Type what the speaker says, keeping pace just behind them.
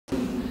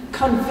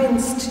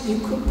convinced you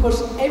could put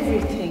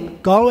everything.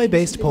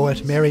 Galway-based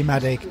poet Mary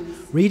Maddock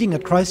reading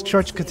at Christ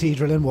Church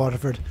Cathedral in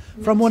Waterford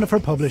from one of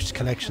her published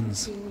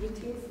collections.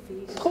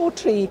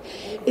 Poetry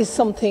is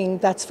something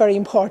that's very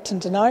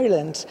important in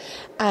Ireland,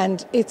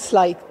 and it's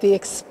like the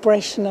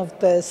expression of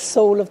the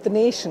soul of the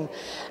nation.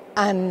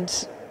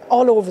 And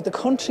all over the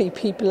country,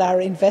 people are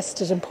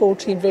invested in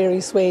poetry in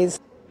various ways.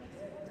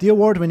 The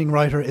award-winning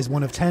writer is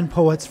one of 10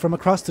 poets from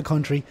across the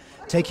country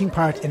taking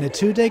part in a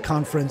 2-day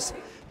conference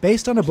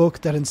based on a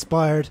book that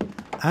inspired,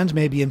 and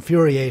maybe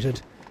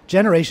infuriated,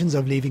 generations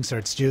of Leaving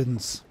Cert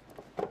students.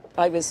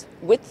 I was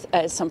with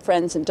some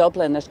friends in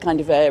Dublin at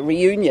kind of a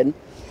reunion,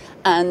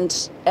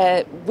 and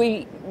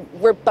we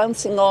were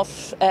bouncing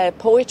off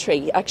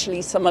poetry,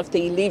 actually some of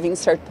the Leaving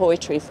Cert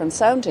poetry from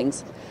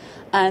Soundings.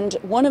 And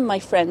one of my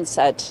friends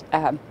said,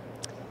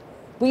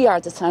 we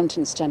are the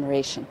Soundings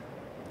generation.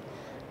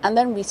 And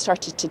then we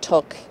started to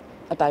talk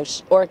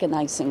about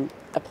organising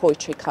a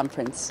poetry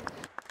conference.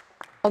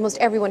 Almost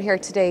everyone here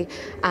today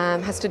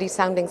has studied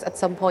Soundings at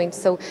some point,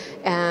 so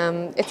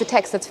it's a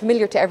text that's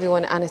familiar to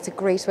everyone, and it's a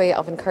great way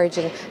of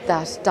encouraging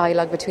that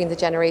dialogue between the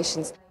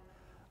generations.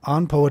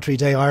 On Poetry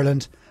Day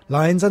Ireland,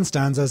 lines and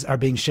stanzas are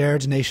being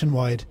shared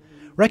nationwide,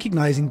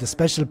 recognising the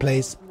special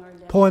place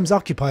poems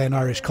occupy in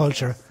Irish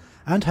culture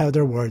and how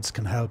their words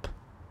can help.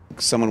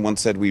 Someone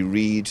once said we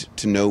read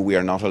to know we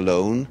are not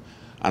alone,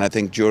 and I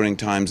think during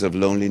times of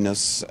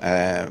loneliness,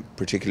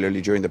 particularly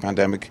during the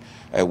pandemic,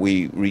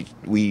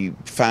 we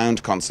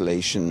found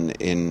consolation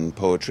in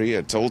poetry.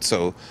 It's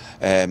also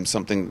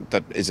something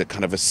that is a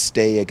kind of a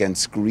stay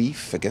against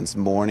grief, against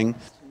mourning.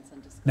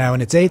 Now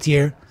in its 8th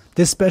year,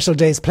 this special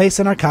day's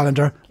place in our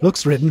calendar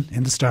looks written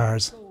in the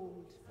stars.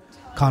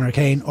 Conor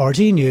Kane,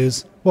 RTÉ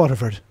News,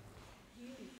 Waterford.